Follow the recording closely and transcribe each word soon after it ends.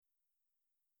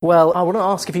Well, I want to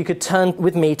ask if you could turn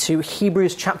with me to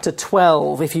Hebrews chapter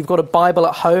 12. If you've got a Bible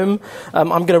at home, I'm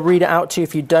going to read it out to you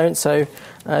if you don't, so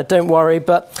don't worry.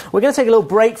 But we're going to take a little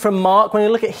break from Mark. We're going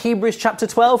to look at Hebrews chapter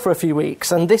 12 for a few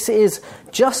weeks. And this is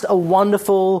just a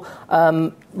wonderful,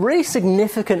 really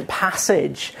significant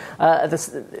passage.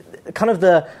 Kind of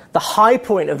the high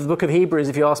point of the book of Hebrews,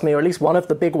 if you ask me, or at least one of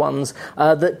the big ones,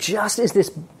 that just is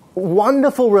this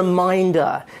wonderful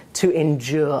reminder to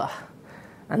endure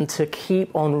and to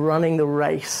keep on running the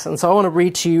race. And so I want to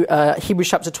read to you Hebrews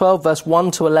chapter 12, verse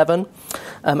 1 to 11,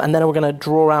 and then we're going to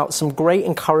draw out some great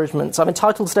encouragements. I've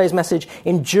entitled today's message,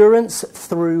 Endurance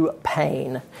Through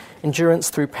Pain. Endurance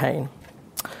Through Pain.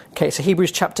 Okay, so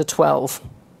Hebrews chapter 12.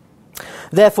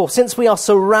 Therefore, since we are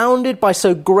surrounded by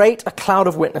so great a cloud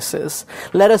of witnesses,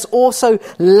 let us also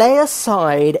lay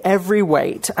aside every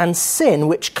weight and sin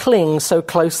which clings so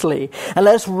closely, and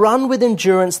let us run with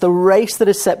endurance the race that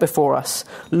is set before us,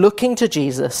 looking to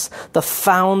Jesus, the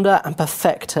founder and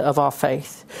perfecter of our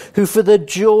faith, who for the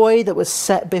joy that was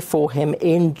set before him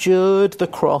endured the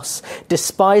cross,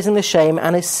 despising the shame,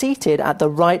 and is seated at the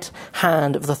right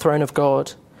hand of the throne of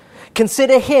God.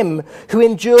 Consider him who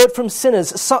endured from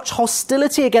sinners such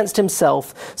hostility against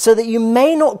himself, so that you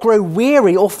may not grow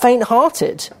weary or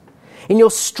faint-hearted. In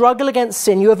your struggle against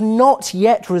sin, you have not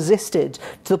yet resisted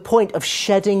to the point of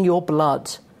shedding your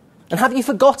blood. And have you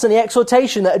forgotten the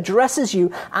exhortation that addresses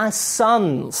you as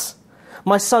sons?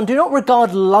 My son, do not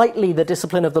regard lightly the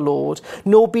discipline of the Lord,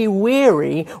 nor be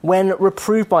weary when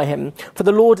reproved by him. For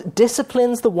the Lord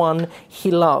disciplines the one he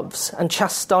loves and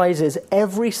chastises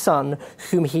every son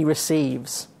whom he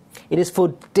receives. It is for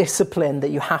discipline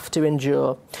that you have to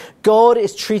endure. God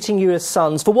is treating you as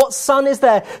sons. For what son is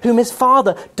there whom his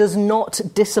father does not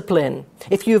discipline?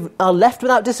 If you are left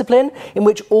without discipline, in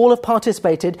which all have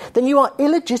participated, then you are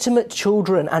illegitimate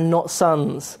children and not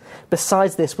sons.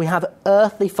 Besides this, we have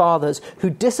earthly fathers who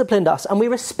disciplined us, and we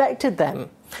respected them.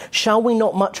 Shall we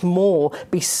not much more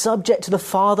be subject to the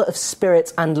Father of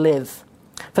spirits and live?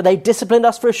 For they disciplined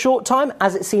us for a short time,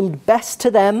 as it seemed best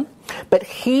to them, but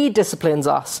he disciplines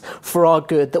us for our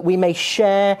good, that we may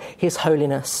share his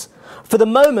holiness. For the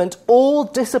moment, all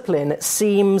discipline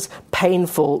seems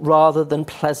painful rather than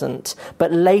pleasant,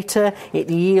 but later it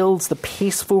yields the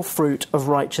peaceful fruit of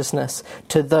righteousness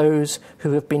to those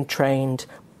who have been trained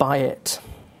by it.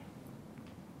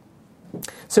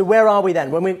 So where are we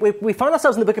then? When we find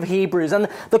ourselves in the book of Hebrews, and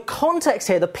the context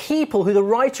here, the people who the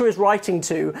writer is writing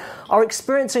to are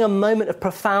experiencing a moment of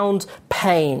profound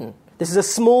pain. This is a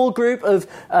small group of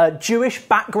Jewish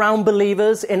background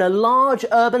believers in a large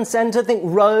urban centre, think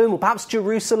Rome or perhaps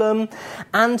Jerusalem.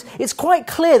 And it's quite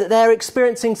clear that they're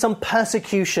experiencing some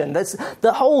persecution.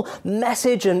 The whole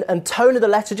message and tone of the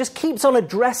letter just keeps on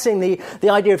addressing the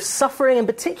idea of suffering. And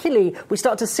particularly, we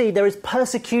start to see there is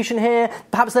persecution here.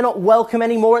 Perhaps they're not welcome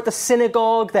anymore at the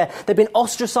synagogue. They've been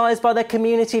ostracised by their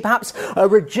community, perhaps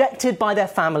rejected by their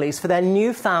families for their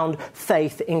newfound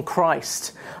faith in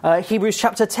Christ. Hebrews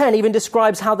chapter 10 even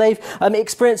describes how they've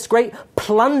experienced great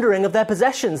plundering of their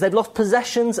possessions. They've lost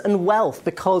possessions and wealth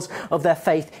because of their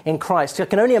faith in Christ. I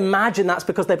can only imagine that's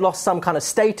because they've lost some kind of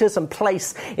status and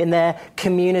place in their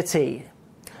community.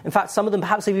 In fact, some of them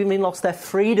perhaps have even lost their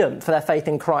freedom for their faith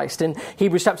in Christ. In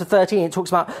Hebrews chapter 13, it talks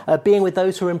about being with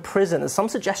those who are in prison. There's some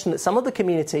suggestion that some of the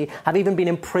community have even been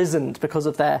imprisoned because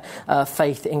of their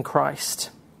faith in Christ.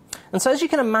 And so as you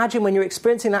can imagine, when you're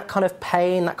experiencing that kind of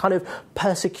pain, that kind of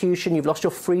persecution, you've lost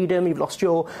your freedom, you've lost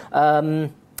your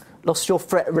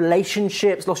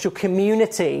relationships, lost your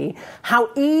community, how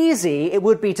easy it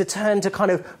would be to turn to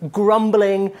kind of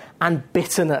grumbling and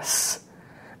bitterness.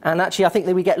 And actually, I think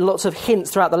that we get lots of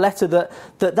hints throughout the letter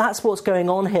that's what's going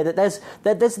on here, that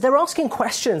they're asking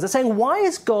questions. They're saying, why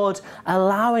is God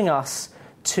allowing us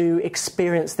to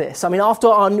experience this? I mean, after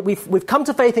all, we've come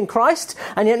to faith in Christ,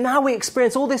 and yet now we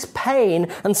experience all this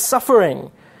pain and suffering.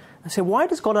 I say, why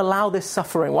does God allow this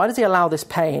suffering? Why does he allow this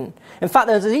pain? In fact,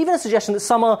 there's even a suggestion that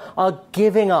some are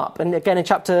giving up. And again, in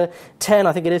chapter 10,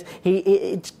 I think it is,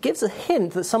 it gives a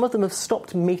hint that some of them have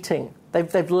stopped meeting.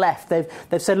 They've left.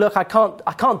 They've said, look, I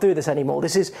can't do this anymore.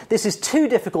 This is too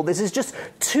difficult. This is just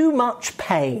too much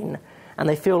pain. And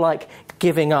they feel like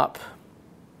giving up.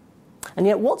 And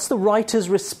yet, what's the writer's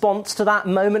response to that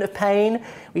moment of pain?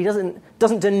 He doesn't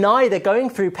deny they're going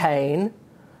through pain,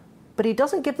 but he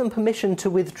doesn't give them permission to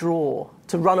withdraw,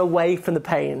 to run away from the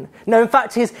pain. No, in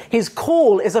fact, his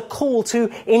call is a call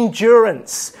to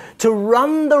endurance, to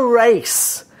run the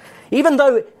race. Even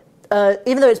though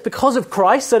it's because of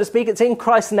Christ, so to speak, it's in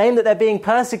Christ's name that they're being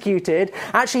persecuted,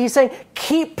 actually he's saying,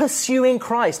 keep pursuing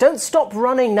Christ. Don't stop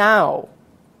running now.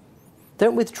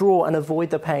 Don't withdraw and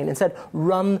avoid the pain. Instead,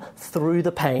 run through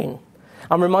the pain.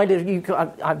 I'm reminded of you.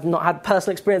 I've not had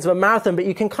personal experience of a marathon, but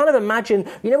you can kind of imagine,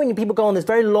 when people go on these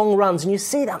very long runs and you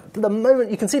see that the moment,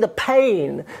 you can see the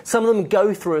pain some of them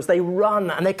go through as they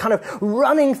run, and they're kind of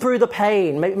running through the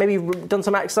pain. Maybe you've done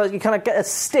some exercise, you kind of get a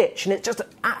stitch and it's just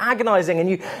agonizing,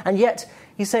 and yet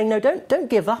he's saying, no, don't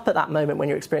give up at that moment when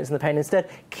you're experiencing the pain. Instead,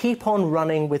 keep on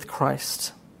running with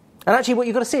Christ. And actually what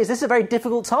you've got to see is this is a very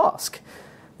difficult task.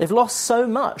 They've lost so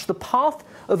much. The path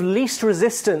of least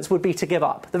resistance would be to give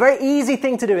up. The very easy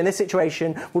thing to do in this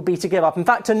situation would be to give up. In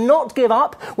fact, to not give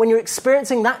up when you're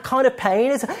experiencing that kind of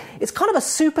pain it's kind of a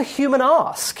superhuman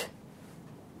ask.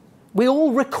 We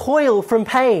all recoil from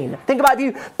pain. Think about if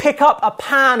you pick up a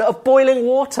pan of boiling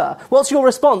water. What's your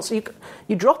response?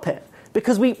 You drop it.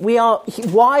 Because we are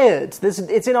wired.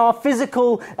 It's in our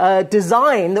physical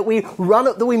design that we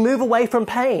move away from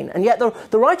pain. And yet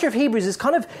the writer of Hebrews is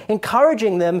kind of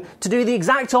encouraging them to do the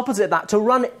exact opposite of that,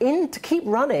 to keep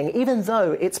running even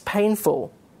though it's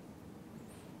painful.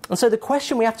 And so the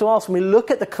question we have to ask when we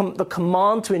look at the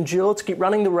command to endure, to keep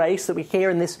running the race that we hear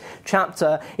in this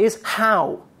chapter is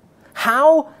how?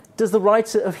 How does the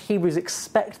writer of Hebrews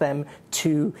expect them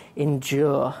to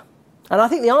endure? And I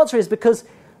think the answer is because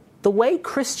the way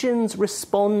Christians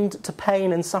respond to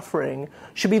pain and suffering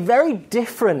should be very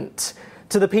different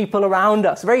to the people around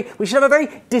us. We should have a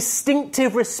very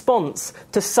distinctive response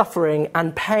to suffering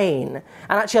and pain.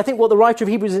 And actually, I think what the writer of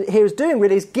Hebrews here is doing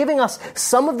really is giving us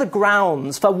some of the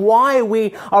grounds for why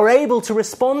we are able to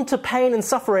respond to pain and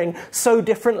suffering so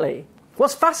differently.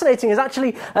 What's fascinating is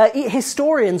actually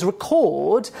historians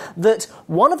record that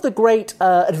one of the great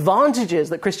advantages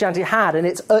that Christianity had in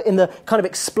the kind of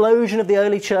explosion of the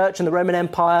early church and the Roman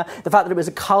Empire, the fact that it was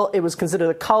a cult, it was considered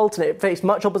a cult, and it faced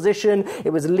much opposition.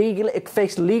 It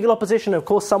faced legal opposition. Of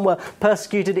course, some were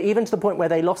persecuted even to the point where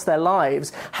they lost their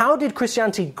lives. How did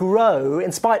Christianity grow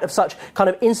in spite of such kind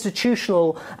of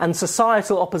institutional and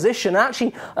societal opposition? And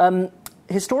actually,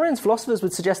 historians, philosophers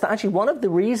would suggest that actually one of the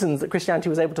reasons that Christianity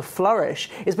was able to flourish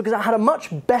is because it had a much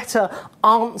better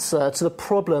answer to the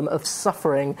problem of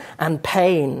suffering and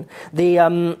pain.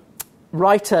 The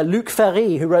writer Luc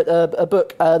Ferry, who wrote a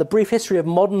book, The Brief History of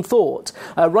Modern Thought,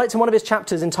 writes in one of his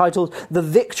chapters entitled The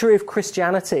Victory of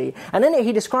Christianity. And in it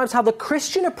he describes how the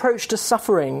Christian approach to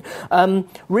suffering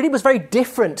really was very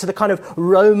different to the kind of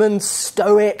Roman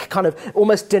stoic kind of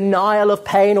almost denial of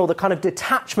pain or the kind of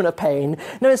detachment of pain.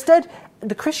 No, instead,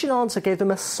 the Christian answer gave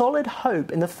them a solid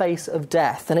hope in the face of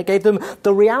death, and it gave them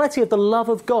the reality of the love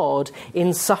of God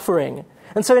in suffering.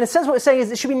 And so in a sense what we're saying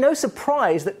is it should be no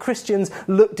surprise that Christians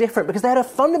look different because they had a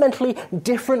fundamentally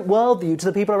different worldview to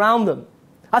the people around them.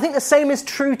 I think the same is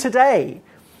true today.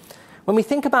 When we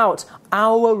think about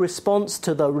our response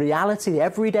to the reality, the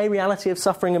everyday reality of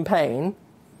suffering and pain,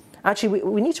 actually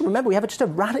we need to remember we have just a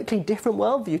radically different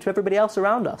worldview to everybody else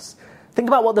around us. Think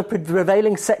about what the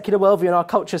prevailing secular worldview in our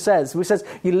culture says. It says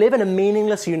you live in a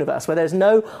meaningless universe where there's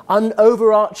no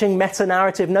overarching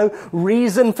meta-narrative, no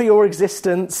reason for your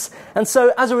existence. And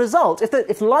so as a result,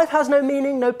 if life has no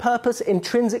meaning, no purpose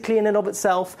intrinsically in and of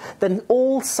itself, then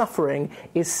all suffering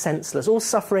is senseless. All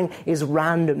suffering is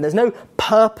random. There's no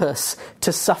purpose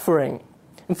to suffering.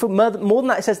 And for more than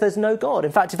that, it says there's no God.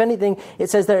 In fact, if anything, it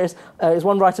says there is, as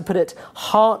one writer put it,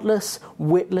 heartless,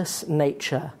 witless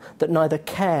nature that neither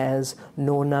cares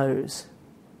nor knows.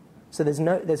 So there's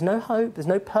no hope, there's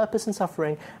no purpose in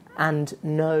suffering, and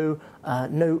no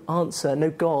answer, no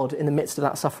God in the midst of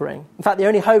that suffering. In fact, the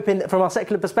only hope from our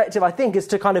secular perspective, I think, is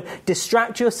to kind of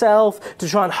distract yourself, to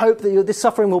try and hope that this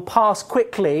suffering will pass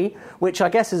quickly, which I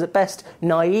guess is at best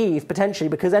naive, potentially,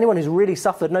 because anyone who's really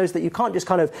suffered knows that you can't just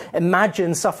kind of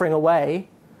imagine suffering away.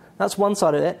 That's one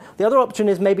side of it. The other option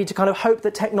is maybe to kind of hope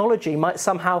that technology might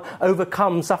somehow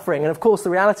overcome suffering. And of course,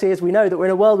 the reality is we know that we're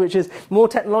in a world which is more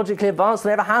technologically advanced than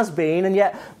it ever has been, and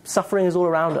yet suffering is all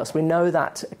around us. We know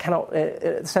that in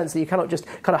the sense that you cannot just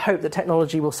kind of hope that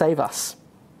technology will save us.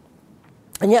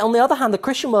 And yet, on the other hand, the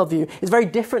Christian worldview is very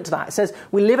different to that. It says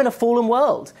we live in a fallen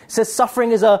world. It says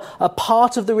suffering is a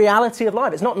part of the reality of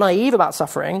life. It's not naive about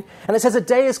suffering. And it says a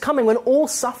day is coming when all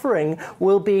suffering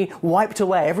will be wiped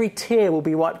away. Every tear will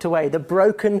be wiped away. The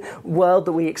broken world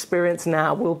that we experience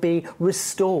now will be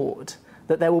restored.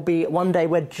 That there will be one day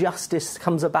where justice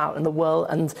comes about in the world,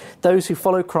 and those who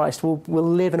follow Christ will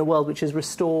live in a world which is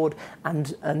restored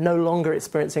and no longer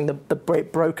experiencing the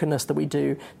great brokenness that we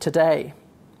do today.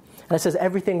 And it says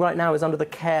everything right now is under the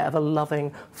care of a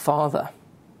loving Father.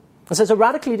 And so it's a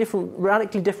radically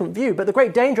different view. But the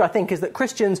great danger, I think, is that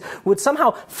Christians would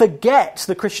somehow forget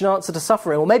the Christian answer to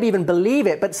suffering, or maybe even believe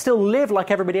it, but still live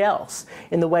like everybody else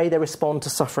in the way they respond to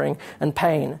suffering and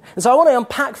pain. And so I want to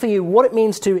unpack for you what it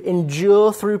means to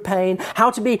endure through pain, how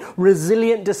to be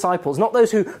resilient disciples, not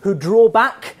those who draw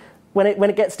back when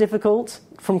it gets difficult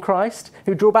from Christ,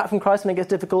 who draw back from Christ when it gets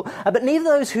difficult, but neither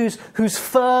those whose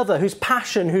fervour, whose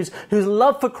passion, whose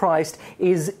love for Christ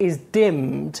is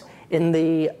dimmed in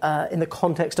the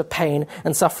context of pain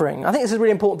and suffering. I think this is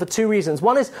really important for two reasons.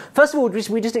 One is, first of all,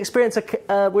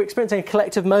 we're experiencing a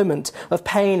collective moment of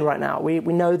pain right now. We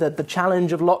know that the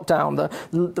challenge of lockdown,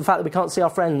 the fact that we can't see our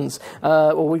friends,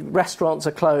 or restaurants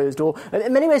are closed, or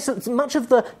in many ways, much of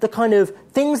the kind of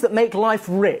things that make life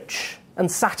rich and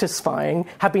satisfying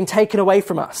have been taken away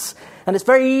from us. And it's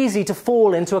very easy to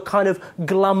fall into a kind of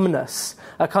glumness,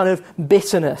 a kind of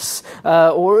bitterness,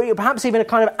 or perhaps even a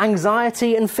kind of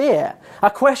anxiety and fear.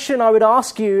 A question I would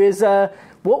ask you is,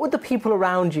 what would the people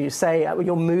around you say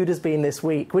your mood has been this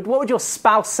week? What would your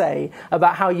spouse say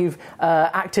about how you've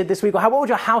acted this week? Or what would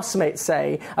your housemates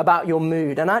say about your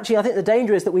mood? And actually, I think the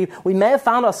danger is that we may have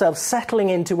found ourselves settling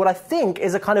into what I think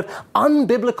is a kind of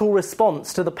unbiblical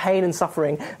response to the pain and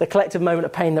suffering, the collective moment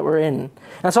of pain that we're in.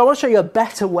 And so I want to show you a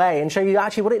better way and show you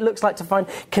actually what it looks like to find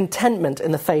contentment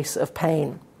in the face of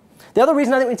pain. The other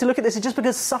reason I think we need to look at this is just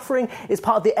because suffering is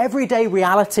part of the everyday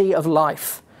reality of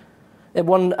life.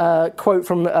 One quote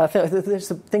from, I think it's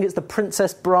The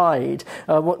Princess Bride.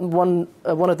 One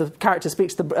of the characters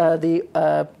speaks to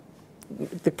the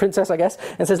princess, I guess,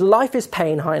 and says, "Life is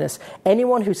pain, Highness.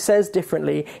 Anyone who says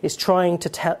differently is trying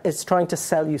to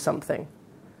sell you something."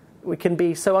 We can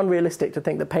be so unrealistic to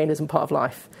think that pain isn't part of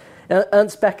life.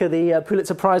 Ernst Becker, the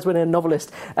Pulitzer Prize-winning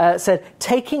novelist, said,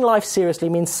 "Taking life seriously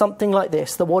means something like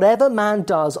this, that whatever man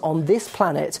does on this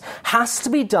planet has to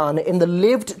be done in the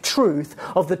lived truth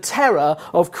of the terror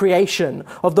of creation,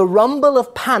 of the rumble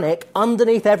of panic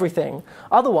underneath everything.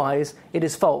 Otherwise, it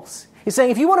is false." He's saying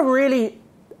if you want to really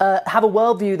have a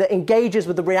worldview that engages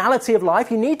with the reality of life,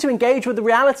 you need to engage with the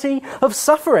reality of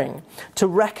suffering to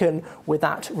reckon with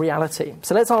that reality.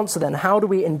 So let's answer then, how do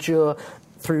we endure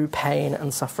through pain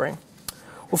and suffering?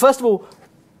 Well, first of all,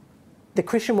 the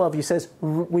Christian worldview says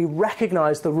we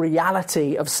recognize the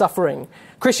reality of suffering.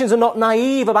 Christians are not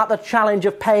naive about the challenge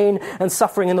of pain and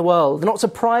suffering in the world. They're not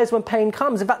surprised when pain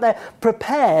comes. In fact, they're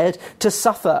prepared to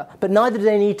suffer, but neither do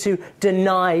they need to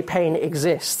deny pain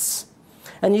exists.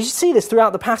 And you see this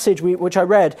throughout the passage which I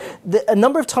read. A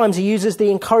number of times he uses the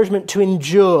encouragement to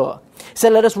endure. He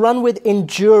said, "Let us run with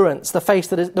endurance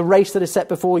the race that is set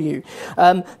before you."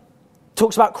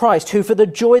 Talks about Christ, who for the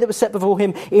joy that was set before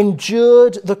him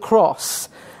endured the cross.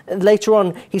 And later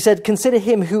on, he said, "Consider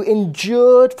him who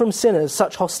endured from sinners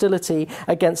such hostility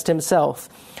against himself."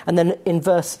 And then in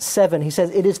verse 7, he says,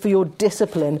 "It is for your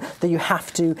discipline that you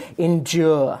have to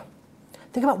endure."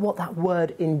 Think about what that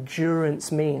word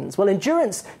endurance means. Well,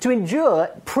 to endure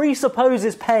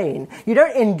presupposes pain. You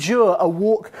don't endure a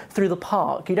walk through the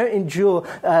park. You don't endure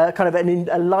kind of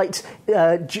a light,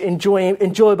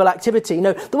 enjoyable activity.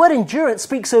 No, the word endurance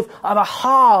speaks of a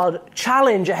hard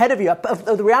challenge ahead of you, of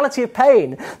the reality of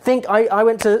pain. Think,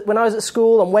 when I was at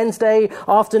school on Wednesday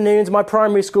afternoons, my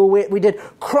primary school, we did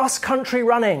cross-country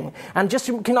running. And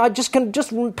I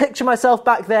can picture myself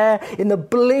back there in the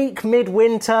bleak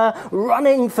midwinter, running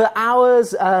for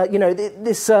hours,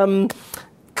 this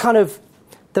kind of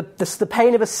the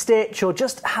pain of a stitch, or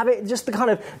just the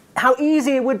kind of how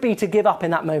easy it would be to give up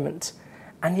in that moment,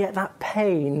 and yet that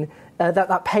pain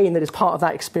that is part of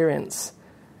that experience.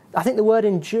 I think the word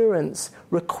endurance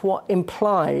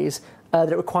implies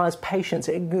that it requires patience.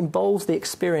 It involves the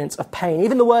experience of pain.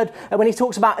 Even the word when he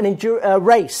talks about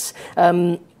race.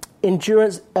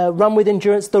 Endurance, run with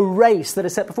endurance the race that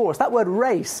is set before us. That word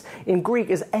race in Greek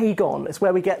is agon. It's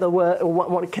where we get the word, or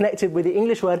what connected with the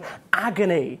English word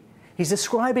agony. He's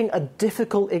describing a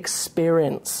difficult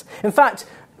experience. In fact,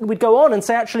 we'd go on and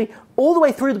say actually all the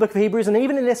way through the book of Hebrews, and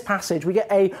even in this passage, we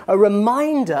get a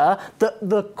reminder that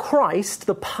the Christ,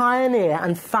 the pioneer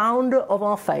and founder of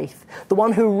our faith, the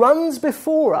one who runs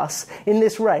before us in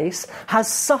this race, has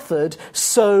suffered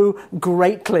so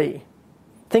greatly.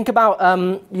 Think about,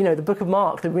 the book of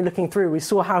Mark that we're looking through. We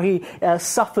saw how he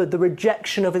suffered the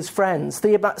rejection of his friends.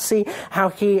 See how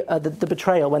he, the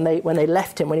betrayal when they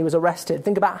left him, when he was arrested.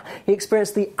 Think about he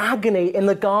experienced the agony in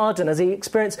the garden as he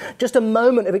experienced just a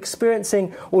moment of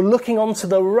experiencing or looking onto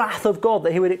the wrath of God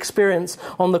that he would experience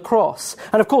on the cross.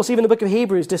 And of course, even the book of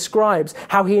Hebrews describes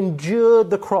how he endured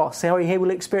the cross, how he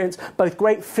will experience both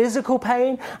great physical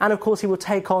pain, and of course he will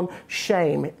take on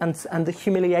shame and the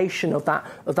humiliation of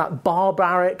that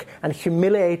barbaric and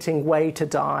humiliating way to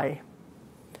die.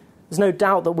 There's no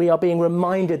doubt that we are being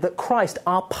reminded that Christ,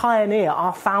 our pioneer,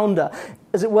 our founder,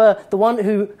 as it were, the one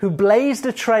who blazed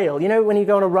a trail. You know, when you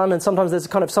go on a run and sometimes there's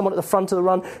kind of someone at the front of the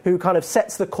run who kind of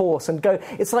sets the course and go.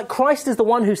 It's like Christ is the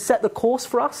one who set the course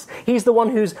for us. He's the one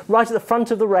who's right at the front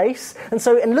of the race.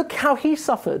 And look how he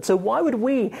suffered. So why would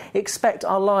we expect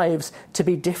our lives to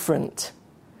be different?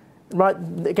 Right,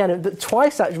 again,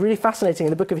 twice actually, really fascinating in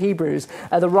the book of Hebrews,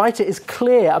 the writer is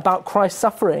clear about Christ's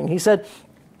suffering. He said,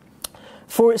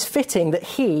 "For it's fitting that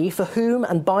he, for whom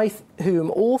and by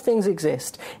whom all things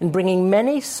exist, in bringing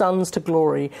many sons to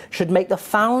glory, should make the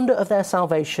founder of their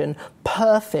salvation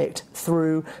perfect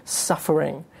through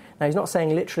suffering." Now, he's not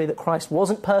saying literally that Christ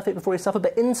wasn't perfect before he suffered,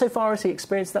 but insofar as he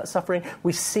experienced that suffering,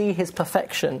 we see his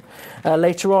perfection.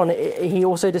 Later on, he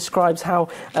also describes how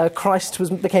Christ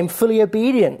became fully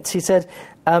obedient. He said,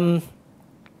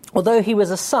 although he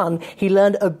was a son, he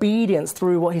learned obedience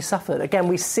through what he suffered. Again,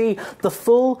 we see the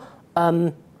full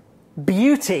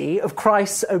beauty of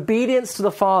Christ's obedience to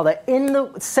the Father in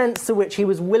the sense to which he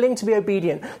was willing to be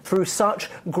obedient through such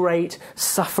great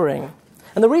suffering.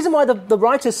 And the reason why the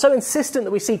writer is so insistent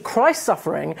that we see Christ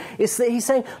suffering is that he's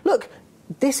saying, look,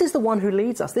 this is the one who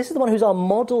leads us. This is the one who's our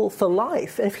model for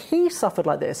life. And if he suffered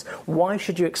like this, why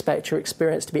should you expect your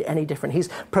experience to be any different? He's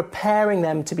preparing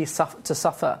them to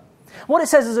suffer. What it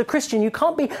says as a Christian, you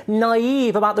can't be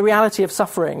naive about the reality of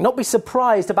suffering, not be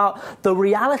surprised about the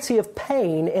reality of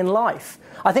pain in life.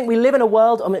 I think we live in a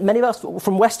world, many of us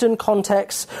from Western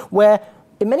contexts, where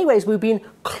in many ways, we've been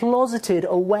closeted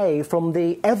away from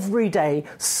the everyday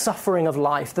suffering of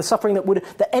life, the suffering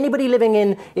that anybody living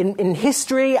in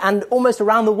history and almost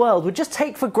around the world would just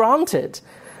take for granted.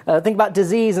 Think about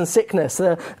disease and sickness,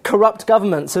 corrupt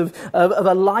governments, of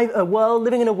a world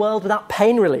living in a world without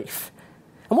pain relief.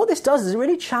 And what this does is it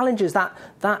really challenges that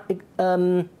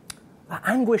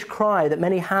anguish cry that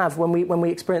many have when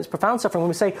we experience profound suffering, when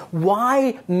we say,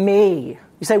 "Why me?"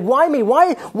 You say, "Why me?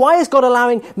 Why is God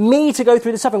allowing me to go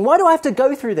through this suffering? Why do I have to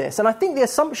go through this?" And I think the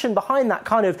assumption behind that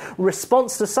kind of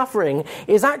response to suffering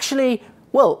is actually,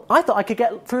 well, I thought I could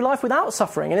get through life without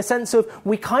suffering, in a sense of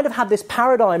we kind of have this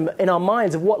paradigm in our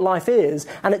minds of what life is,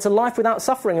 and it's a life without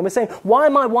suffering. And we're saying, why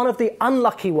am I one of the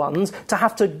unlucky ones to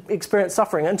have to experience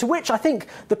suffering? And to which I think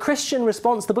the Christian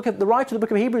response, the writer of the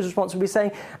book of Hebrews response would be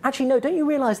saying, actually, no, don't you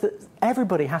realize that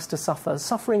everybody has to suffer?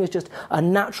 Suffering is just a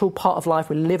natural part of life.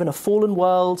 We live in a fallen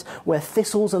world where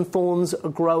thistles and thorns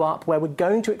grow up, where we're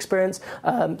going to experience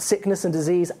sickness and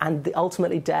disease and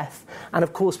ultimately death. And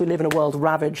of course, we live in a world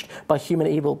ravaged by human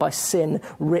evil, by sin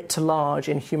writ large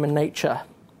in human nature.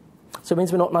 So it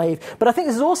means we're not naive. But I think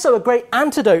this is also a great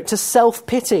antidote to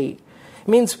self-pity. It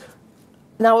means,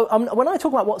 now, when I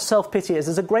talk about what self-pity is,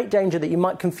 there's a great danger that you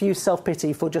might confuse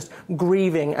self-pity for just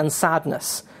grieving and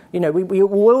sadness. You know, we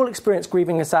all experience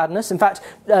grieving and sadness. In fact,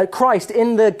 Christ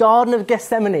in the Garden of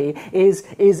Gethsemane is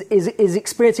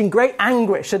experiencing great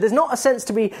anguish. So there's not a sense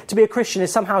to be a Christian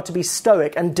is somehow to be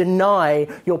stoic and deny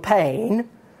your pain.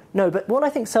 No, but what I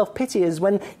think self-pity is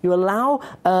when you allow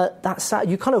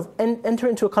you kind of enter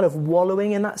into a kind of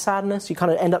wallowing in that sadness. You kind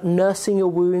of end up nursing your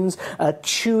wounds,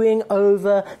 chewing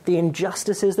over the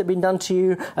injustices that have been done to you,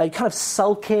 you kind of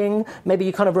sulking. Maybe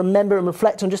you kind of remember and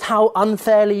reflect on just how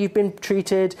unfairly you've been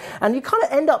treated. And you kind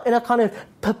of end up in a kind of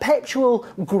perpetual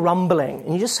grumbling.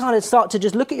 And you just kind of start to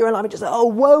just look at your own life and just say, oh,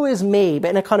 woe is me, but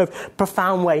in a kind of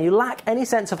profound way. You lack any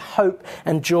sense of hope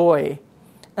and joy.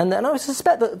 And I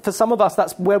suspect that for some of us,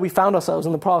 that's where we found ourselves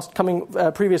in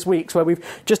the previous weeks, where we've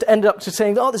just ended up just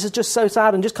saying, oh, this is just so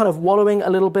sad, and just kind of wallowing a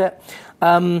little bit.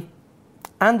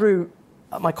 Andrew,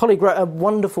 my colleague, wrote a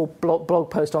wonderful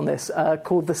blog post on this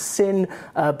called The Sin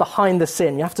Behind the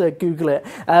Sin. You have to Google it.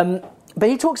 But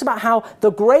he talks about how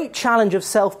the great challenge of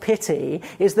self-pity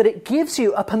is that it gives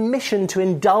you a permission to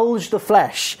indulge the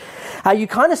flesh. You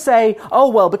kind of say, oh,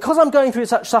 well, because I'm going through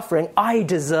such suffering, I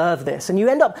deserve this. And you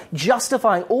end up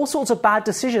justifying all sorts of bad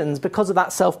decisions because of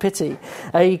that self-pity.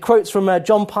 He quotes from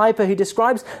John Piper, who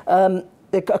describes a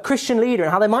Christian leader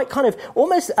and how they might kind of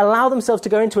almost allow themselves to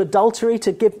go into adultery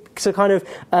to kind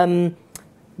of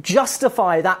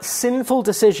justify that sinful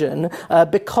decision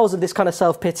because of this kind of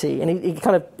self-pity. And he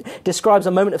kind of describes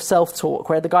a moment of self-talk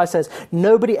where the guy says,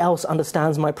 nobody else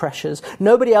understands my pressures.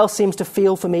 Nobody else seems to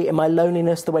feel for me in my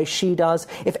loneliness the way she does.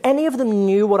 If any of them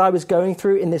knew what I was going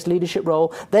through in this leadership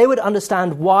role, they would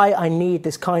understand why I need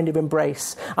this kind of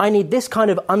embrace. I need this kind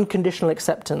of unconditional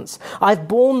acceptance. I've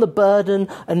borne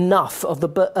enough of the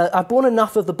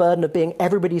burden of being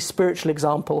everybody's spiritual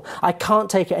example. I can't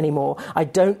take it anymore. I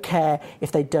don't care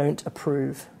if they don't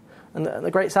approve. And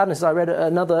the great sadness is I read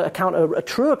another account, a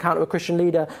true account of a Christian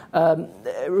leader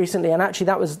recently, and actually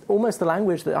that was almost the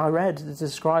language that I read to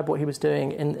describe what he was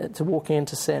doing to walking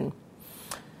into sin.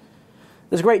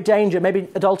 There's a great danger. Maybe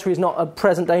adultery is not a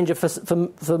present danger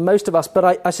for most of us,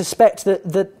 but I suspect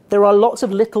that there are lots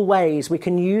of little ways we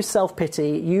can use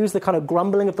self-pity, use the kind of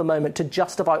grumbling of the moment to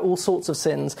justify all sorts of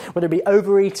sins, whether it be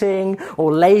overeating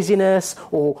or laziness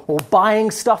or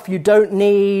buying stuff you don't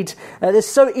need. It's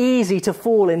so easy to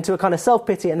fall into a kind of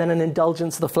self-pity and then an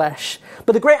indulgence of the flesh.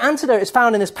 But the great antidote is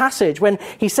found in this passage when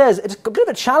he says, it's a bit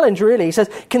of a challenge really, he says,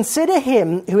 "Consider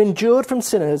him who endured from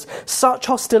sinners such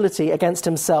hostility against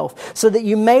himself, so that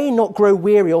you may not grow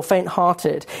weary or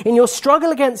faint-hearted. In your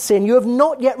struggle against sin, you have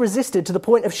not yet resisted to the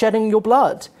point of shedding your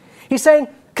blood." He's saying,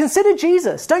 consider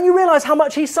Jesus. Don't you realize how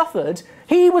much he suffered?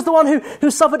 He was the one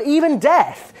who suffered even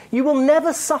death. You will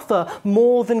never suffer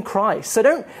more than Christ.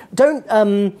 So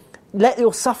don't let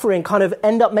your suffering kind of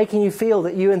end up making you feel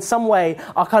that you in some way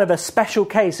are kind of a special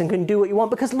case and can do what you want.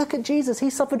 Because look at Jesus.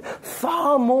 He suffered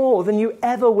far more than you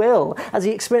ever will as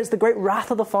he experienced the great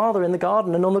wrath of the Father in the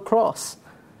garden and on the cross.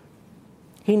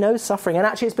 He knows suffering, and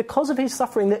actually it's because of his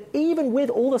suffering that even with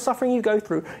all the suffering you go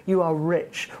through, you are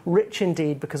rich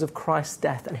indeed because of Christ's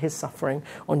death and his suffering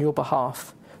on your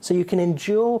behalf. So you can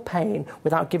endure pain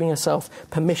without giving yourself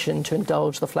permission to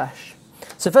indulge the flesh.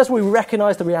 So first we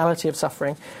recognise the reality of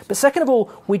suffering, but second of all,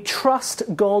 we trust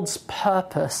God's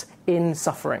purpose in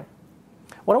suffering.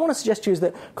 What I want to suggest to you is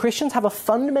that Christians have a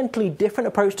fundamentally different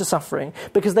approach to suffering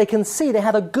because they can see they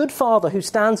have a good Father who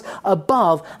stands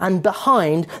above and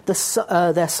behind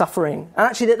their suffering. And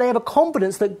actually that they have a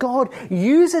confidence that God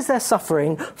uses their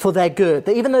suffering for their good.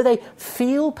 That even though they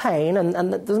feel pain, and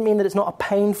that doesn't mean that it's not a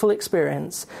painful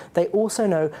experience, they also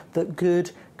know that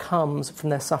good comes from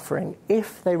their suffering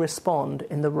if they respond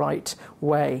in the right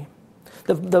way.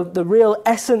 The real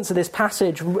essence of this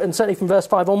passage, and certainly from verse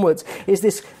 5 onwards, is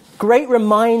this great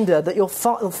reminder that your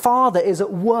Father is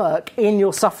at work in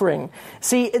your suffering.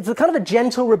 See, it's a kind of a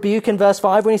gentle rebuke in verse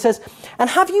 5 when he says, "And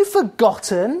have you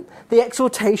forgotten the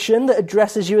exhortation that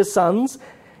addresses you as sons?"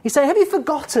 He's saying, have you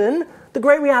forgotten the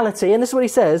great reality? And this is what he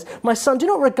says, "My son, do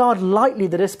not regard lightly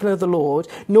the discipline of the Lord,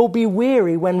 nor be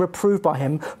weary when reproved by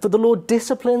him. For the Lord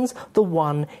disciplines the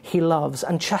one he loves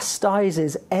and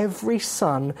chastises every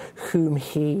son whom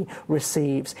he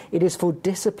receives." It is for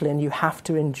discipline you have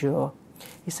to endure.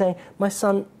 He's saying, my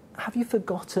son, have you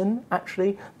forgotten,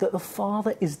 actually, that the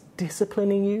Father is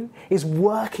disciplining you, is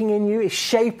working in you, is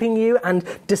shaping you and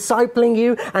discipling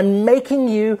you and making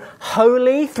you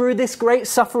holy through this great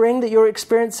suffering that you're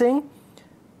experiencing?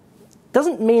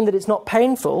 Doesn't mean that it's not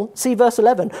painful. See verse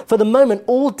 11. "For the moment,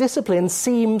 all discipline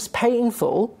seems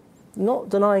painful," not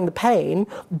denying the pain,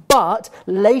 "but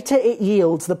later it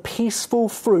yields the peaceful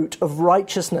fruit of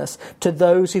righteousness to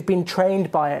those who've been trained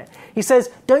by it." He says,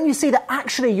 don't you see that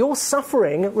actually your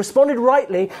suffering, responded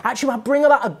rightly, actually will bring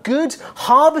about a good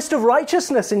harvest of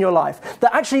righteousness in your life?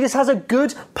 That actually this has a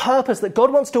good purpose, that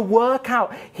God wants to work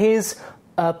out his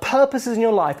purposes in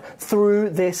your life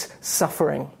through this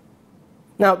suffering.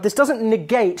 Now, this doesn't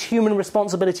negate human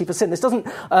responsibility for sin. This doesn't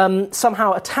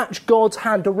somehow attach God's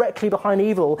hand directly behind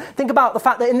evil. Think about the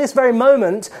fact that in this very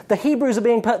moment, the Hebrews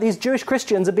are these Jewish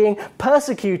Christians are being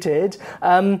persecuted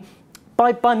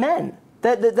by men.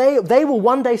 They will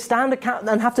one day stand account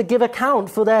and have to give account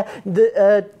for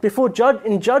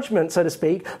in judgment, so to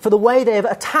speak, for the way they have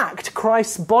attacked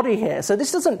Christ's body here. So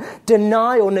this doesn't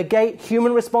deny or negate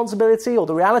human responsibility or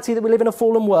the reality that we live in a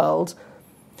fallen world.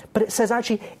 But it says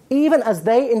actually, even as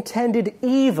they intended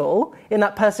evil in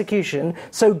that persecution,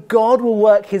 so God will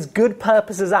work his good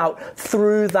purposes out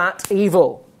through that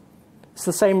evil. It's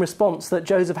the same response that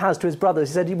Joseph has to his brothers.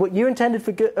 He said, what you intended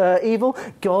for evil,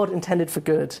 God intended for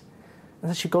good.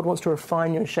 And actually God wants to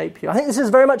refine you and shape you. I think this is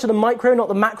very much at the micro, not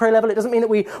the macro level. It doesn't mean that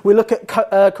we look at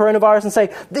coronavirus and say,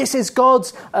 this is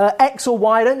God's X or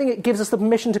Y. I don't think it gives us the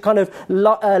permission to kind of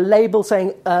label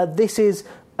saying this is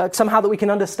somehow that we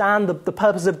can understand the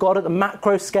purpose of God at the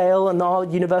macro scale and our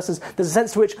universes. There's a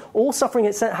sense to which all suffering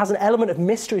has an element of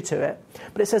mystery to it.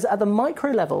 But it says at the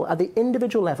micro level, at the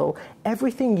individual level,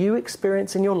 everything you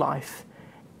experience in your life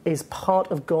is part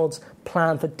of God's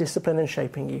plan for discipline and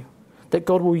shaping you. That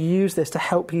God will use this to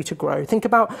help you to grow. Think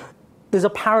about, there's a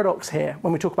paradox here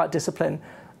when we talk about discipline,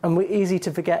 and we're easy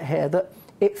to forget here that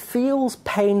it feels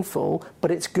painful, but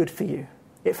it's good for you.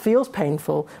 It feels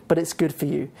painful, but it's good for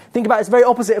you. Think about it, it's the very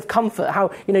opposite of comfort.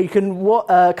 How you can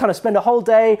kind of spend a whole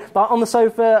day on the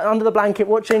sofa, under the blanket,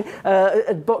 watching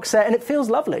a box set, and it feels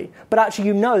lovely. But actually,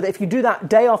 you know that if you do that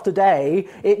day after day,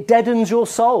 it deadens your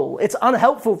soul. It's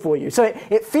unhelpful for you. So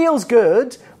it feels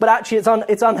good, but actually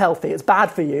it's unhealthy. It's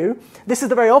bad for you. This is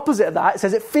the very opposite of that. It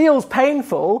says it feels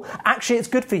painful, actually it's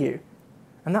good for you.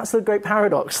 And that's the great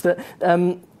paradox that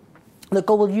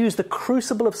God will use the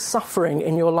crucible of suffering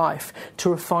in your life to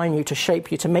refine you, to shape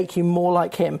you, to make you more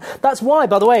like him. That's why,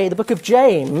 by the way, the book of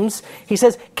James, he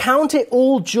says, count it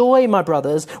all joy, my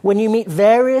brothers, when you meet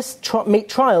meet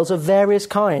trials of various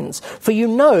kinds, for you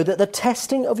know that the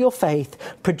testing of your faith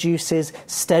produces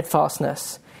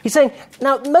steadfastness. He's saying,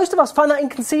 now, most of us find that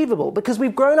inconceivable because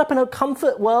we've grown up in a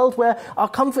comfort world where our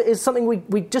comfort is something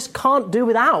we just can't do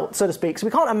without, so to speak. So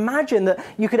we can't imagine that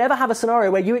you could ever have a scenario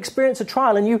where you experience a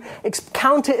trial and you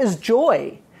count it as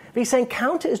joy. But he's saying,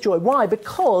 count it as joy. Why?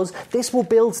 Because this will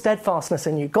build steadfastness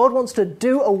in you. God wants to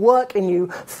do a work in you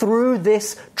through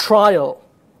this trial.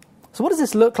 So what does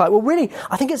this look like? Well, really,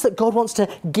 I think it's that God wants to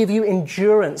give you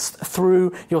endurance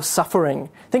through your suffering.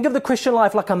 Think of the Christian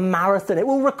life like a marathon. It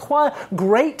will require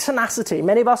great tenacity.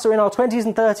 Many of us are in our 20s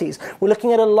and 30s. We're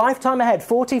looking at a lifetime ahead,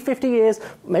 40, 50 years,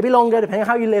 maybe longer, depending on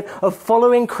how you live, of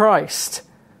following Christ.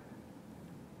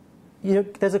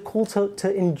 There's a call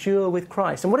to endure with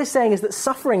Christ. And what he's saying is that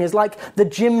suffering is like the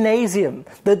gymnasium,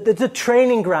 the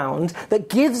training ground that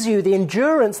gives you the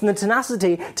endurance and the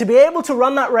tenacity to be able to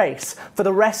run that race for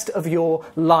the rest of your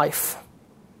life.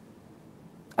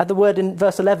 At the word in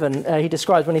verse 11, he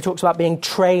describes when he talks about being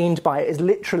trained by it, is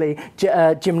literally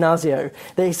gymnasio.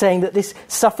 That he's saying that this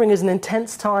suffering is an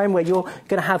intense time where you're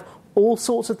going to have all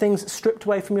sorts of things stripped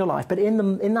away from your life. But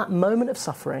in that moment of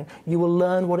suffering, you will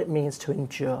learn what it means to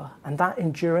endure. And that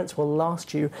endurance will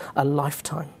last you a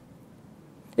lifetime.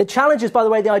 It challenges, by the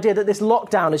way, the idea that this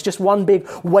lockdown is just one big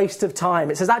waste of time.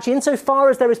 It says, actually, insofar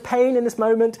as there is pain in this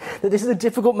moment, that this is a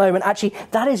difficult moment, actually,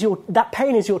 that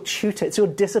pain is your tutor, it's your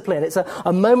discipline. It's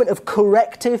a moment of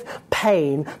corrective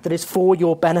pain that is for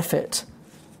your benefit.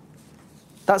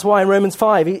 That's why in Romans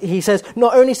 5, he says,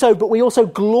 not only so, but we also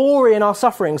glory in our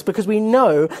sufferings because we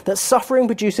know that suffering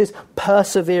produces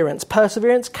perseverance.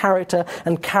 Perseverance, character,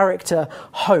 and character,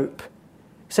 hope.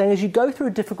 Saying as you go through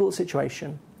a difficult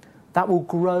situation, that will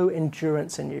grow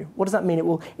endurance in you. What does that mean? It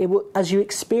will, as you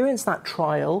experience that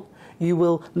trial, you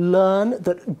will learn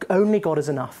that only God is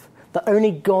enough. That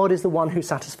only God is the one who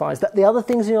satisfies. That the other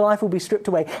things in your life will be stripped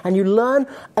away. And you learn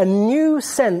a new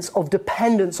sense of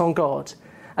dependence on God.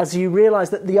 As you realise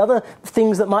that the other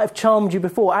things that might have charmed you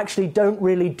before actually don't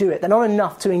really do it. They're not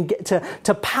enough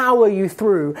to power you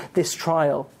through this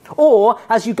trial. Or,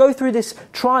 as you go through this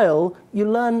trial, you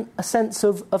learn a sense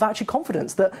of actually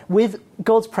confidence that with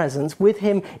God's presence, with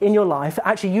him in your life,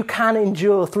 actually you can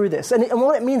endure through this. And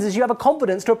what it means is you have a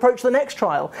confidence to approach the next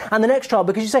trial and the next trial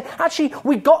because you say, actually,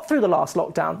 we got through the last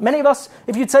lockdown. Many of us,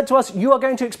 if you'd said to us, you are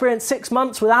going to experience 6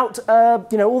 months without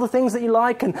all the things that you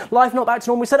like and life not back to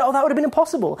normal, we said, oh, that would have been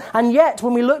impossible. And yet,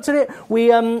 when we looked at it,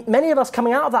 many of us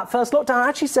coming out of that first lockdown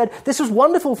actually said, this was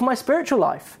wonderful for my spiritual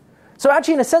life. So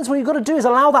actually, in a sense, what you've got to do is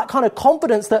allow that kind of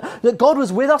confidence that God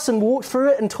was with us and walked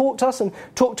through it and talked to us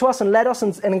and led us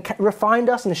and refined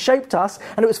us and shaped us,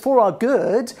 and it was for our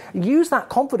good. Use that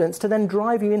confidence to then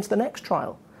drive you into the next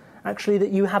trial. Actually, that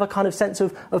you have a kind of sense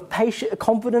of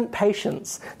confident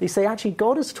patience. That you say, actually,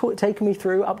 God has taken me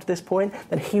through up to this point,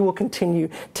 and he will continue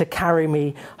to carry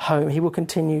me home. He will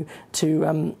continue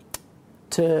to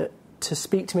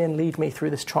speak to me and lead me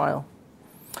through this trial.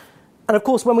 And of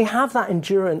course, when we have that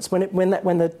endurance, when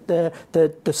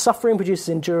the suffering produces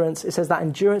endurance, it says that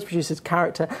endurance produces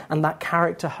character, and that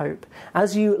character hope.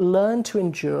 As you learn to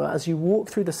endure, as you walk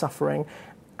through the suffering,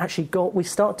 actually, we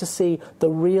start to see the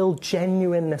real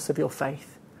genuineness of your faith.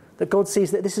 That God sees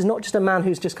that this is not just a man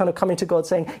who's just kind of coming to God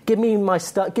saying, give me my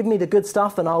stuff, give me the good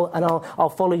stuff and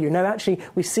I'll follow you. No, actually,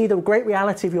 we see the great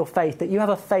reality of your faith, that you have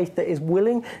a faith that is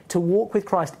willing to walk with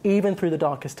Christ even through the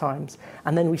darkest times.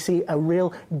 And then we see a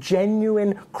real,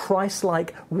 genuine,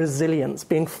 Christ-like resilience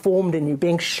being formed in you,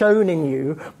 being shown in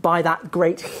you by that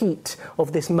great heat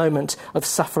of this moment of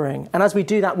suffering. And as we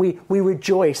do that, we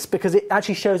rejoice because it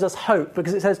actually shows us hope,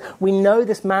 because it says we know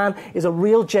this man is a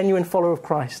real, genuine follower of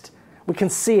Christ. We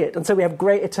can see it, and so we have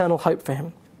great eternal hope for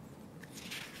him.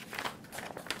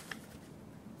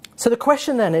 So the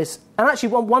question then is, and actually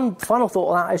one final thought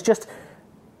on that is just,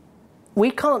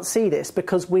 we can't see this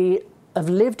because we have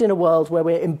lived in a world where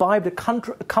we're imbibed a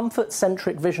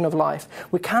comfort-centric vision of life.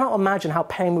 We cannot imagine how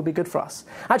pain would be good for us.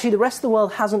 Actually, the rest of the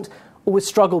world hasn't always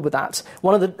struggled with that.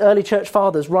 One of the early church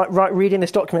fathers, reading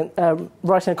this document,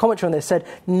 writing a commentary on this, said,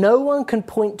 no one can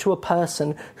point to a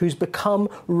person who's become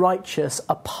righteous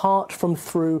apart from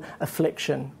through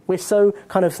affliction. We're so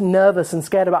kind of nervous and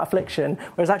scared about affliction,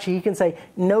 whereas actually he can say,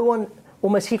 no one,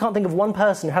 almost he can't think of one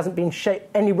person who hasn't been shaped,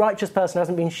 any righteous person who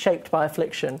hasn't been shaped by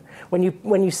affliction. When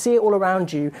you see it all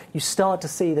around you, you start to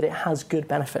see that it has good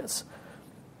benefits.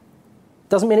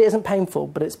 Doesn't mean it isn't painful,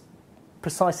 but it's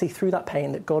precisely through that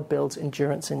pain that God builds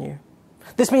endurance in you.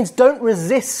 This means don't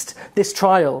resist this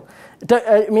trial.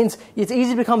 It means it's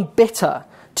easy to become bitter,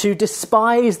 to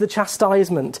despise the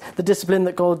chastisement, the discipline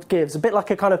that God gives. A bit like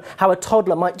a kind of how a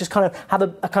toddler might just kind of have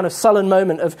a kind of sullen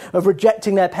moment of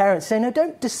rejecting their parents. Say, no,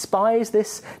 don't despise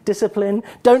this discipline.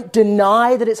 Don't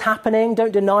deny that it's happening.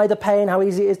 Don't deny the pain, how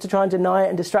easy it is to try and deny it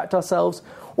and distract ourselves.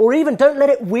 Or even don't let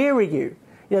it weary you.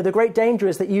 You know, the great danger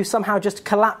is that you somehow just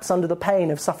collapse under the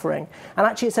pain of suffering. And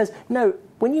actually it says, no,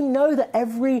 when you know that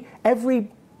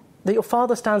that your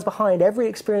Father stands behind every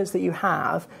experience that you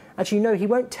have, actually you know he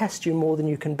won't test you more than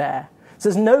you can bear. So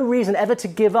there's no reason ever to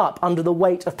give up under the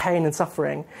weight of pain and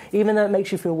suffering, even though it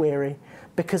makes you feel weary,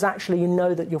 because actually you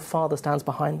know that your Father stands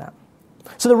behind that.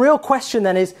 So the real question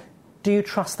then is, do you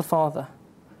trust the Father?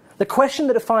 The question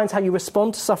that defines how you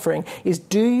respond to suffering is,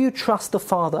 do you trust the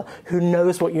Father who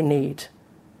knows what you need?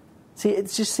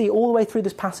 See, all the way through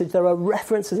this passage, there are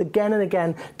references again and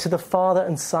again to the Father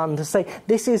and Son to say,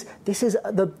 this is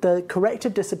the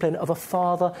corrective discipline of a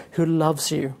Father who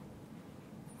loves you.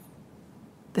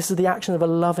 This is the action of a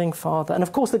loving Father. And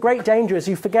of course, the great danger is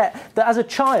you forget that as a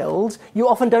child, you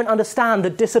often don't understand the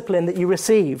discipline that you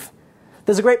receive.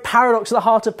 There's a great paradox at the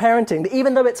heart of parenting, that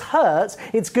even though it hurts,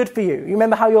 it's good for you. You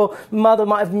remember how your mother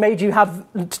might have made you have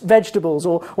vegetables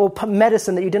or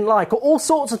medicine that you didn't like, or all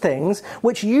sorts of things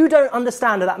which you don't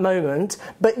understand at that moment,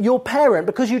 but your parent,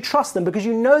 because you trust them, because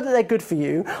you know that they're good for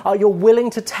you, you're willing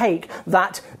to take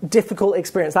that difficult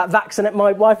experience.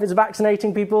 My wife is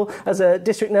vaccinating people as a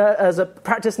district nurse, as a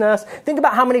practice nurse. Think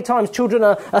about how many times children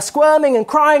are squirming and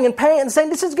crying and pain and saying,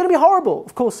 this is going to be horrible.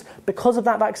 Of course, because of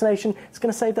that vaccination, it's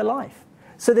going to save their life.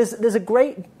 So there's a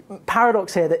great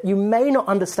paradox here that you may not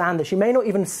understand this, you may not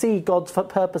even see God's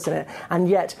purpose in it, and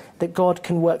yet that God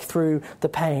can work through the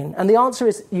pain. And the answer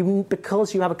is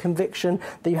because you have a conviction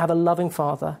that you have a loving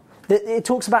Father. It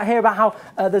talks about here about how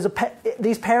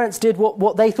these parents did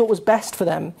what they thought was best for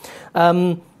them.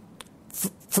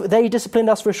 They disciplined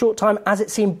us for a short time as it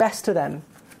seemed best to them.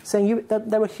 Saying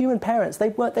they were human parents.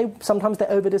 Sometimes they're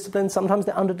over-disciplined, sometimes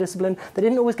they're under-disciplined. They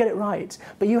didn't always get it right.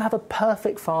 But you have a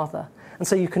perfect Father. And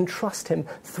so you can trust him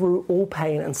through all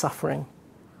pain and suffering.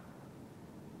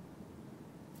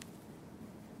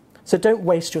 So don't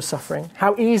waste your suffering.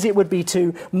 How easy it would be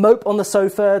to mope on the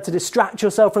sofa, to distract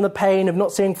yourself from the pain of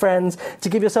not seeing friends, to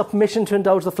give yourself permission to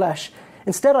indulge the flesh.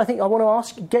 Instead, I think I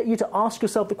want to get you to ask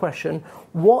yourself the question,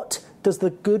 what does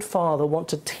the good Father want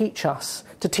to teach us,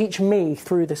 to teach me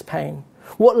through this pain?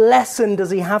 What lesson does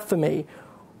he have for me?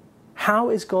 How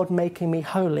is God making me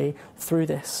holy through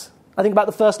this? I think about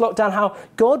the first lockdown, how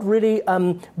God really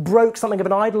broke something of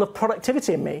an idol of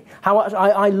productivity in me. How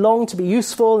I longed to be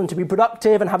useful and to be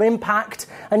productive and have impact.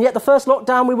 And yet the first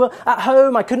lockdown, we were at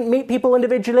home. I couldn't meet people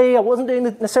individually. I wasn't doing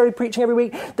necessarily preaching every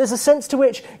week. There's a sense to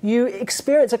which you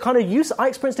experience a kind of I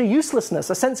experienced a uselessness,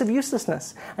 a sense of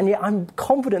uselessness. And yet I'm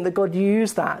confident that God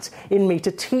used that in me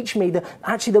to teach me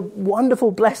the wonderful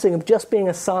blessing of just being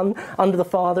a son under the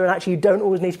Father. And actually you don't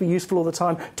always need to be useful all the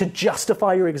time to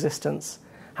justify your existence.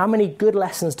 How many good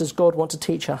lessons does God want to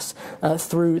teach us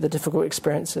through the difficult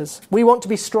experiences? We want to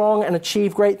be strong and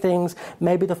achieve great things.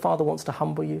 Maybe the Father wants to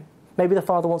humble you. Maybe the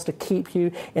Father wants to keep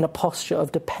you in a posture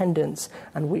of dependence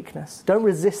and weakness. Don't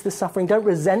resist this suffering. Don't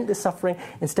resent this suffering.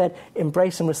 Instead,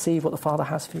 embrace and receive what the Father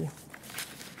has for you.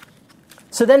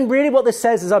 So then really what this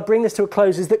says, as I bring this to a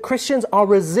close, is that Christians are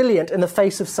resilient in the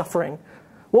face of suffering.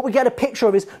 What we get a picture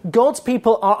of is God's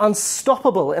people are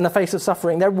unstoppable in the face of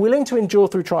suffering. They're willing to endure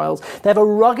through trials. They have a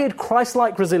rugged,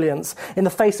 Christ-like resilience in the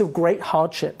face of great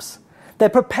hardships. They're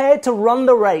prepared to run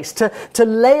the race, to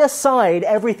lay aside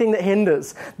everything that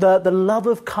hinders, the love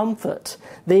of comfort,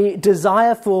 the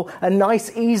desire for a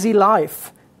nice, easy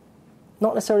life.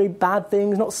 Not necessarily bad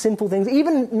things, not sinful things,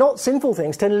 even not sinful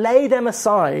things, to lay them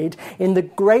aside in the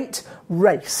great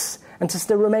race and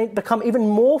to become even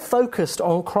more focused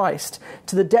on Christ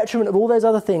to the detriment of all those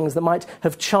other things that might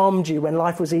have charmed you when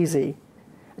life was easy.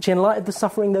 Actually, in light of the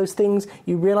suffering, those things,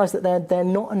 you realize that they're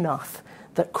not enough,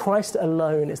 that Christ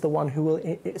alone is the one who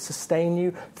will sustain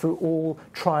you through all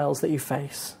trials that you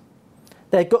face.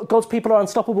 God's people are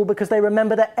unstoppable because they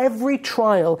remember that every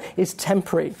trial is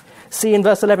temporary. See in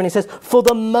verse 11, he says, for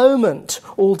the moment,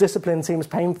 all discipline seems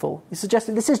painful. He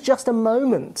suggested this is just a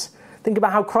moment. Think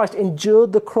about how Christ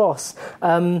endured the cross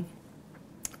for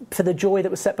the joy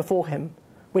that was set before him.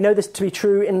 We know this to be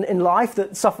true in life,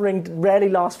 that suffering rarely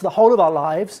lasts for the whole of our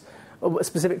lives, a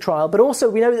specific trial, but also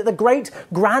we know that the great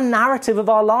grand narrative of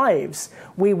our lives,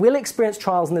 we will experience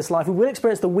trials in this life, we will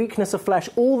experience the weakness of flesh,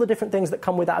 all the different things that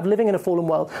come with that of living in a fallen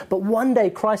world, but one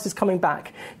day Christ is coming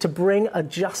back to bring a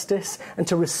justice and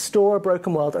to restore a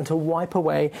broken world and to wipe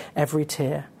away every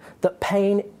tear. That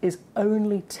pain is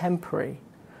only temporary,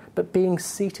 but being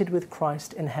seated with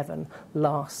Christ in heaven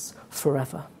lasts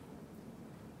forever.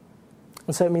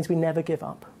 And so it means we never give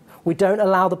up. We don't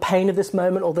allow the pain of this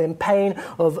moment or the pain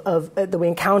that we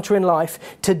encounter in life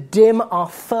to dim our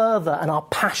fervour and our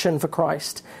passion for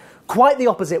Christ. Quite the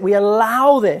opposite. We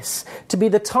allow this to be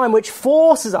the time which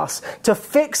forces us to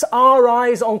fix our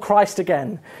eyes on Christ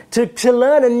again, to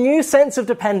learn a new sense of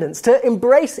dependence, to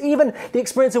embrace even the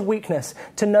experience of weakness,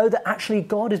 to know that actually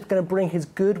God is going to bring his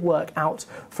good work out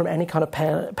from any kind of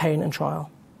pain and trial.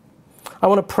 I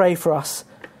want to pray for us.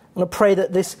 I want to pray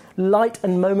that this light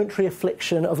and momentary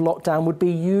affliction of lockdown would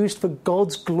be used for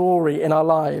God's glory in our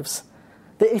lives.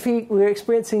 That if we're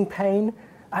experiencing pain,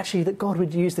 actually that God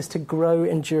would use this to grow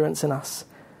endurance in us,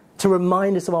 to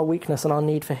remind us of our weakness and our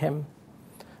need for him.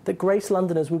 That Grace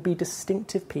Londoners would be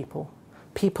distinctive people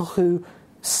who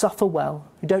suffer well,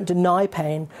 who don't deny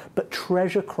pain, but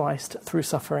treasure Christ through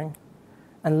suffering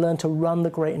and learn to run the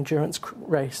great endurance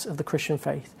race of the Christian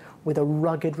faith with a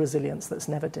rugged resilience that's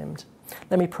never dimmed.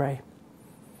 Let me pray.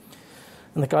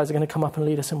 And the guys are going to come up and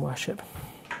lead us in worship.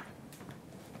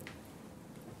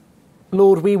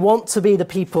 Lord, we want to be the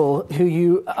people who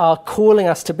you are calling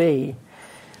us to be.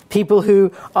 People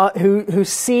who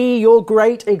see your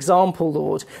great example,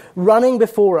 Lord, running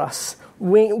before us,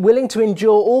 willing to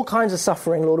endure all kinds of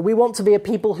suffering, Lord. We want to be a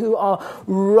people who are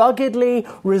ruggedly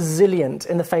resilient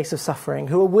in the face of suffering,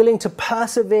 who are willing to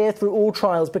persevere through all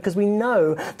trials because we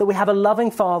know that we have a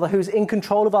loving Father who's in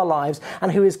control of our lives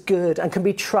and who is good and can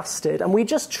be trusted. And we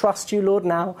just trust you, Lord,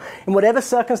 now, in whatever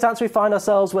circumstance we find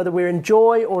ourselves, whether we're in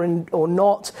joy or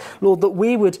not, Lord, that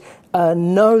we would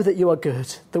know that you are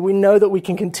good, that we know that we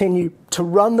can continue to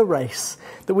run the race,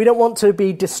 that we don't want to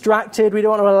be distracted, we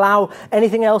don't want to allow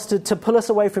anything else to pull us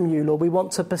away from you, Lord. We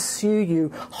want to pursue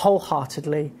you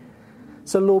wholeheartedly.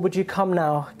 So, Lord, would you come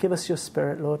now, give us your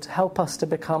Spirit, Lord, help us to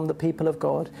become the people of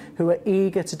God who are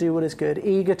eager to do what is good,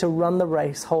 eager to run the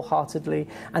race wholeheartedly,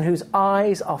 and whose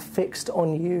eyes are fixed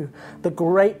on you, the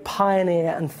great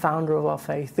pioneer and founder of our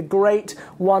faith, the great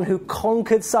one who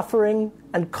conquered suffering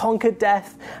and conquered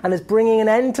death and is bringing an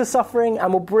end to suffering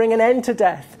and will bring an end to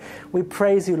death. We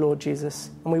praise you, Lord Jesus,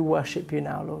 and we worship you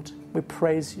now, Lord. We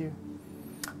praise you.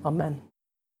 Amen.